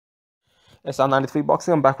It's R93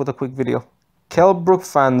 Boxing. I'm back with a quick video. Kell Brook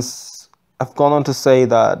fans have gone on to say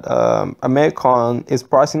that Amir Khan is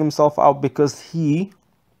pricing himself out because he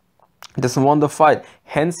doesn't want the fight.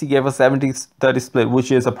 Hence, he gave a 70-30 split,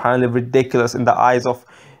 which is apparently ridiculous in the eyes of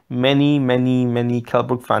many Kell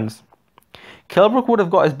Brook fans. Kell Brook would have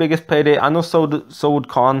got his biggest payday. I know so would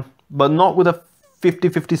Khan, but not with a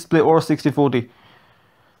 50-50 split or a 60-40.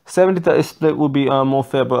 70-30 split would be more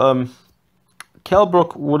fair, but Kell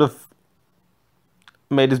Brook would have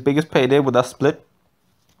made his biggest payday with that split.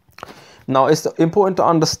 Now, it's important to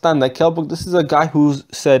understand that Kell Brook, this is a guy who's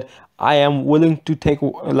said, I am willing to take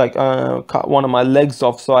cut one of my legs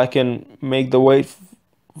off so I can make the weight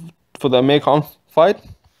for the Amir Khan fight.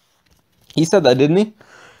 He said that, didn't he?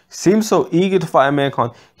 Seems so eager to fight Amir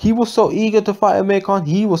Khan. He was so eager to fight Amir Khan,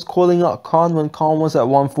 he was calling out Khan when Khan was at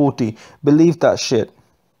 140. Believe that shit.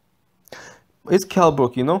 It's Kell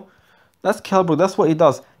Brook, you know? That's Kell Brook. That's what he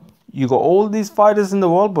does. You got all these fighters in the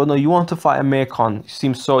world, but no, you want to fight Amir Khan. You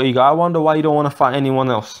seem so eager. I wonder why you don't want to fight anyone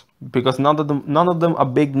else. Because none of them are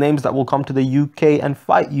big names that will come to the UK and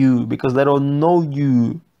fight you because they don't know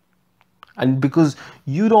you. And because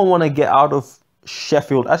you don't want to get out of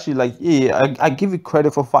Sheffield. Actually, like, yeah, I give you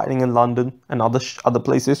credit for fighting in London and other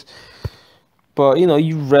places. But, you know,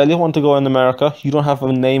 you rarely want to go in America. You don't have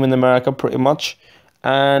a name in America, pretty much.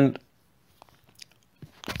 And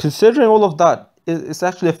considering all of that, it's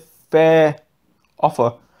actually a fair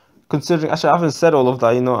offer. Considering, actually, I haven't said all of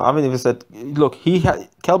that, you know, I haven't even said, look,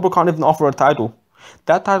 Kell Brook can't even offer a title.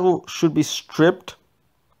 That title should be stripped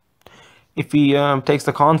if he takes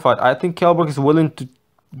the Khan fight. I think Kell Brook is willing to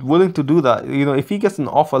do that. You know, if he gets an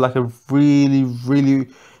offer, like a really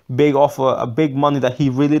big offer, a big money that he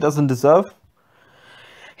really doesn't deserve,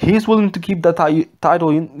 he's willing to keep that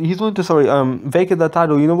title. He's willing to, vacate that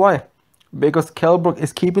title. You know why? Because Kell Brook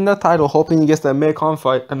is keeping that title, hoping he gets the Amir Khan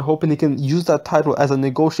fight and hoping he can use that title as a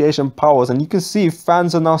negotiation powers. And you can see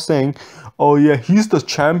fans are now saying, oh yeah, he's the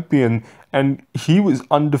champion and he was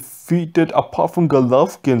undefeated apart from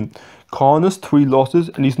Golovkin. Khan has 3 losses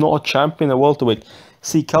and he's not a champion at welterweight.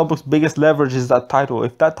 See, Kell Brook's biggest leverage is that title.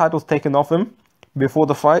 If that title's taken off him before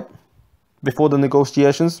the fight, before the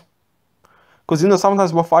negotiations, because, you know,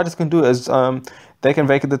 sometimes what fighters can do is they can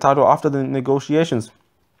vacate the title after the negotiations.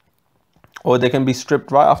 Or they can be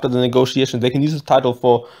stripped right after the negotiations. They can use the title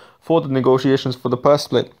for the negotiations for the purse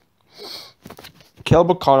split. Kell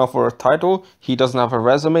Brook can't offer a title. He doesn't have a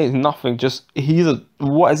resume. Nothing. Just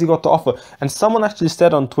what has he got to offer? And someone actually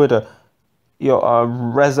said on Twitter, your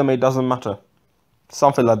resume doesn't matter.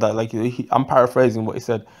 Something like that. Like, I'm paraphrasing what he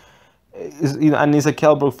said. You know, and he's a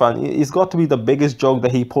Kell Brook fan. It's got to be the biggest joke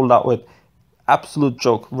that he pulled out with. Absolute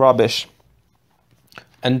joke. Rubbish.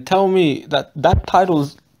 And tell me that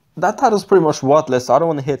title's pretty much worthless. I don't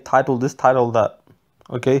want to hear title this, title that.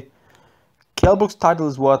 Okay? Kell Brook's title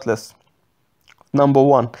is worthless. Number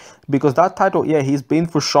one. Because that title, yeah, he's been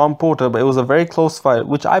for Sean Porter, but it was a very close fight,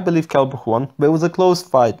 which I believe Kell Brook won, but it was a close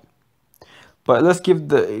fight. But let's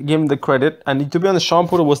give him the credit. And to be honest, Sean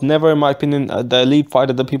Porter was never, in my opinion, the elite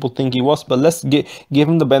fighter that people think he was. But let's give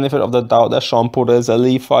him the benefit of the doubt that Sean Porter is an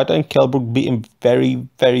elite fighter, and Kell Brook beat him very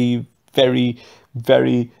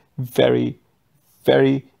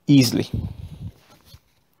easily.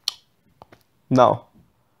 Now,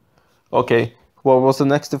 okay, what was the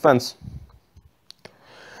next defense?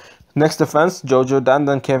 Next defense, Jojo Dan,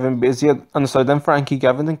 then Kevin Bizier, and then Frankie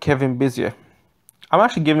Gavin, then Kevin Bizier. I'm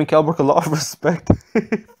actually giving Kell Brook a lot of respect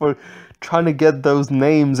for trying to get those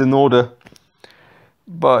names in order.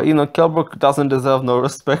 But, you know, Kell Brook doesn't deserve no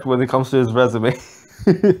respect when it comes to his resume.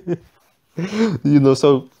 You know,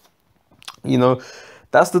 so, you know,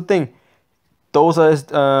 that's the thing. Those are his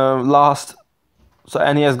last,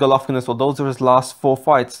 and he has Golovkin as well. Those are his last 4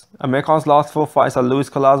 fights. Amir Khan's last 4 fights are Luis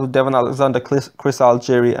Collazo, Devon Alexander, Chris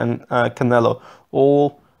Algieri, and Canelo.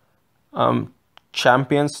 All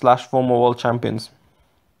champions / former world champions.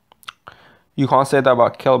 You can't say that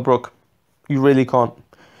about Kell Brook. You really can't.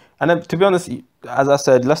 And then, to be honest, as I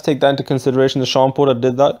said, let's take that into consideration. The Sean Porter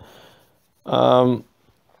did that.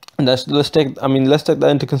 Let's take that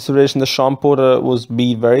into consideration. The Sean Porter was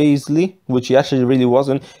beat very easily, which he actually really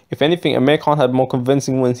wasn't. If anything, Amir Khan had more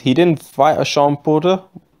convincing wins. He didn't fight a Sean Porter,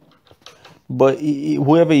 but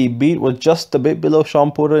whoever he beat was just a bit below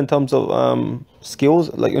Sean Porter in terms of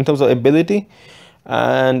skills, like in terms of ability.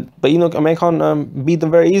 But you know, Amir Khan beat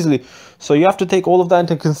them very easily. So you have to take all of that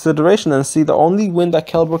into consideration and see the only win that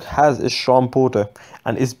Kell Brook has is Sean Porter,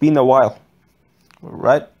 and it's been a while,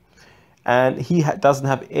 right? And he doesn't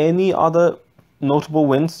have any other notable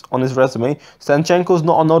wins on his resume. Sanchenko's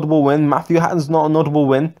not a notable win. Matthew Hatton's not a notable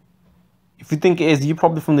win. If you think it is, you're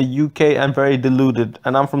probably from the UK and very deluded.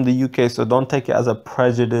 And I'm from the UK, so don't take it as a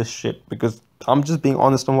prejudice shit, because I'm just being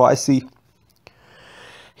honest on what I see.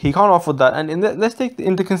 He can't offer that. And let's take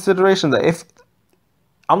into consideration that if...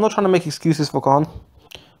 I'm not trying to make excuses for Khan,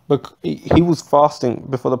 but he was fasting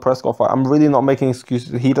before the Prescott fight. I'm really not making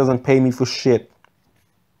excuses. He doesn't pay me for shit.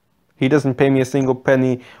 He doesn't pay me a single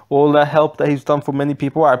penny. All the help that he's done for many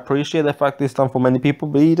people, I appreciate the fact that he's done for many people,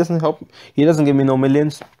 but he doesn't help. He doesn't give me no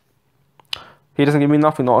millions. He doesn't give me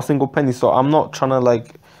nothing, not a single penny. So I'm not trying to,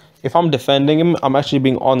 like, if I'm defending him, I'm actually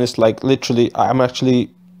being honest. Like, literally, I'm actually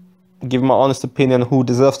giving my honest opinion who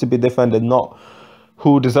deserves to be defended, not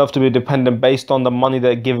who deserves to be dependent based on the money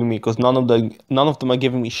they're giving me, because none of them are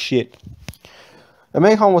giving me shit.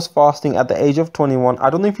 Amir Khan was fasting at the age of 21. I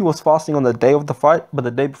don't know if he was fasting on the day of the fight, but the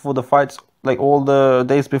day before the fights, like all the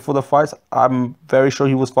days before the fights, I'm very sure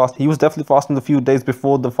he was fasting. He was definitely fasting the few days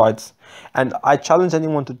before the fights. And I challenge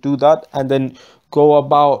anyone to do that and then go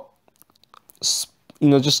about, you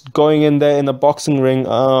know, just going in there in a boxing ring,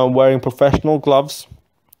 wearing professional gloves,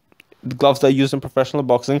 the gloves that are used in professional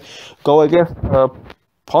boxing, go against a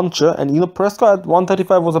puncher. And, you know, Prescott at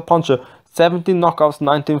 135 was a puncher. 17 knockouts,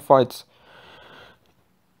 19 fights.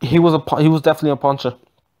 He was definitely a puncher.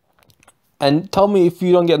 And tell me if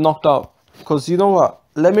you don't get knocked out, because you know what?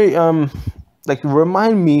 Let me like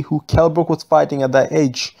remind me who Kell Brook was fighting at that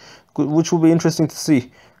age, which will be interesting to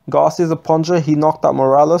see. Garcia is a puncher. He knocked out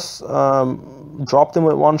Morales, dropped him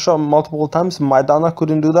with one shot multiple times. Maidana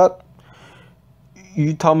couldn't do that.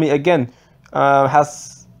 You tell me again,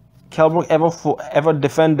 has Kell Brook ever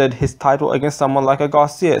defended his title against someone like a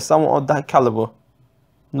Garcia, someone of that caliber?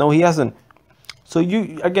 No, he hasn't. So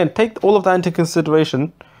you, again, take all of that into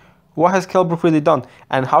consideration. What has Kell Brook really done?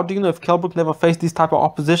 And how do you know if Kell Brook never faced these type of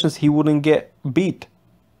oppositions, he wouldn't get beat?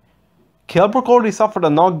 Kell Brook already suffered a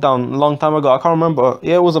knockdown a long time ago. I can't remember.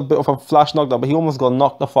 Yeah, it was a bit of a flash knockdown, but he almost got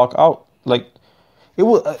knocked the fuck out. Like, it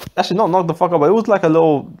was actually not knocked the fuck out, but it was like a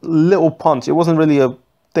little punch. It wasn't really a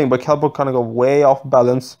thing, but Kell Brook kind of got way off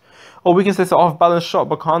balance. Or we can say it's an off balance shot,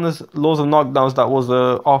 but Connor's loads of knockdowns that was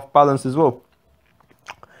off balance as well.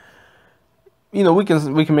 You know, we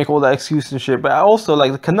can make all that excuse and shit, but I also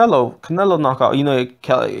like the Canelo knockout. You know,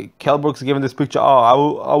 Kell Brook's given this picture.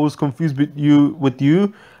 Oh, I was confused with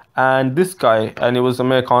you and this guy, and it was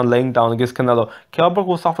Amir Khan laying down against Canelo. Kell Brook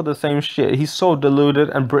will suffer the same shit. He's so deluded,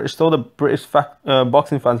 and the British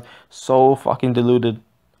boxing fans so fucking deluded,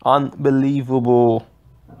 unbelievable.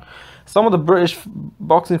 Some of the British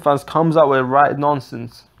boxing fans comes out with right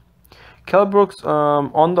nonsense. Kell Brook's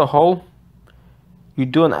on the whole, you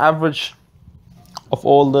do an average of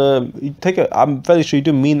all I'm very sure you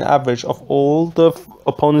do mean average of all the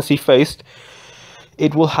opponents he faced,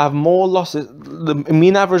 it will have more losses. The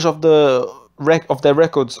mean average of their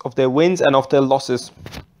records, of their wins and of their losses,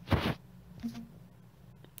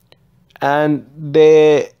 and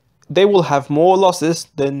they will have more losses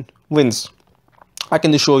than wins. I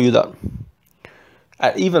can assure you that.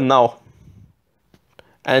 Even now,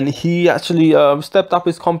 and he actually stepped up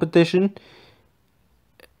his competition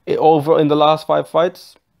over in the last 5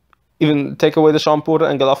 fights. Even take away the Sean Porter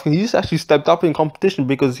and Golovkin, he's actually stepped up in competition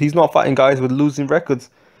because he's not fighting guys with losing records,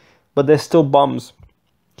 but they're still bums.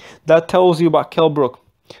 That tells you about Kell Brook.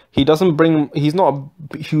 He's not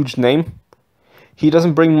a huge name. He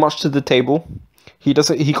doesn't bring much to the table. He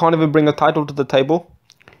can't even bring a title to the table.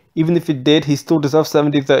 Even if he did, he still deserves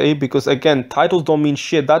 70-30 because, again, titles don't mean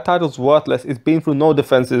shit. That title's worthless. It's been through no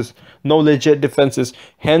defenses, no legit defenses.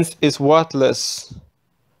 Hence, it's worthless.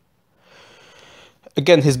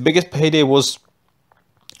 Again, his biggest payday was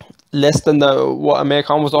less than what Amir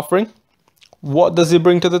Khan was offering. What does he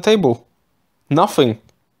bring to the table? Nothing.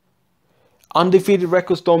 Undefeated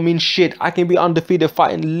records don't mean shit. I can be undefeated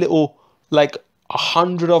fighting little, like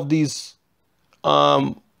 100 of these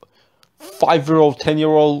 5-year-old,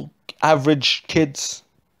 10-year-old average kids.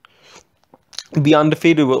 Be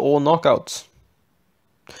undefeated with all knockouts.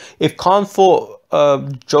 If Khan fought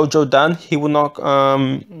Jojo Dan, he would knock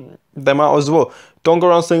them out as well. Don't go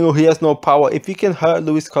around saying, oh, he has no power. If he can hurt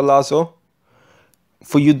Luis Collazo,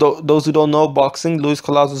 for you those who don't know boxing, Luis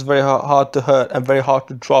Collazo is very hard to hurt and very hard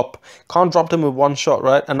to drop. Khan dropped him with one shot,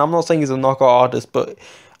 right? And I'm not saying he's a knockout artist, but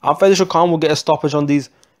I'm fairly sure Khan will get a stoppage on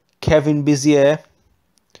these Kevin Bizier,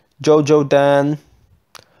 Jojo Dan,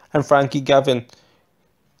 and Frankie Gavin.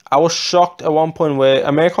 I was shocked at one point where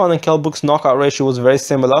Amir Khan and Kell Brook's knockout ratio was very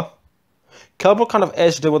similar. Kell Brook kind of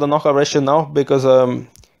edged it with the knockout ratio now because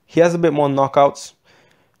he has a bit more knockouts.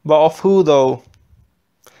 But of who though?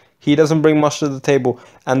 He doesn't bring much to the table.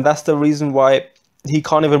 And that's the reason why he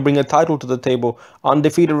can't even bring a title to the table.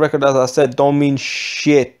 Undefeated record, as I said, don't mean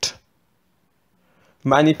shit.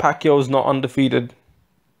 Manny Pacquiao is not undefeated.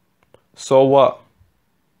 So what?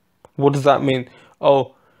 What does that mean?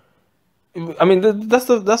 Oh, I mean that's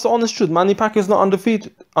the honest truth. Manny Pacquiao is not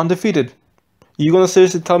undefeated. Undefeated. You gonna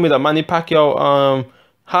seriously tell me that Manny Pacquiao,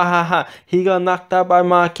 ha ha ha, he got knocked out by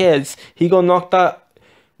Marquez. He got knocked out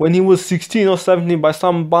when he was 16 or 17 by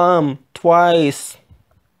some bum twice.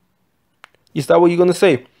 Is that what you're gonna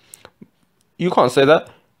say? You can't say that.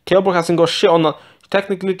 Kell Brook hasn't got shit on that.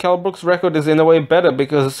 Technically, Kell Brook's record is in a way better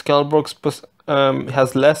because Kell Brook's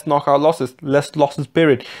has less knockout losses, less losses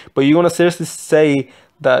period. But you're gonna seriously say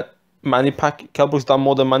that Kell Brook's done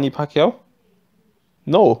more than Manny Pacquiao?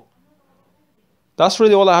 No. That's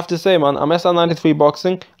really all I have to say, man. I'm SR93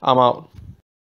 Boxing. I'm out.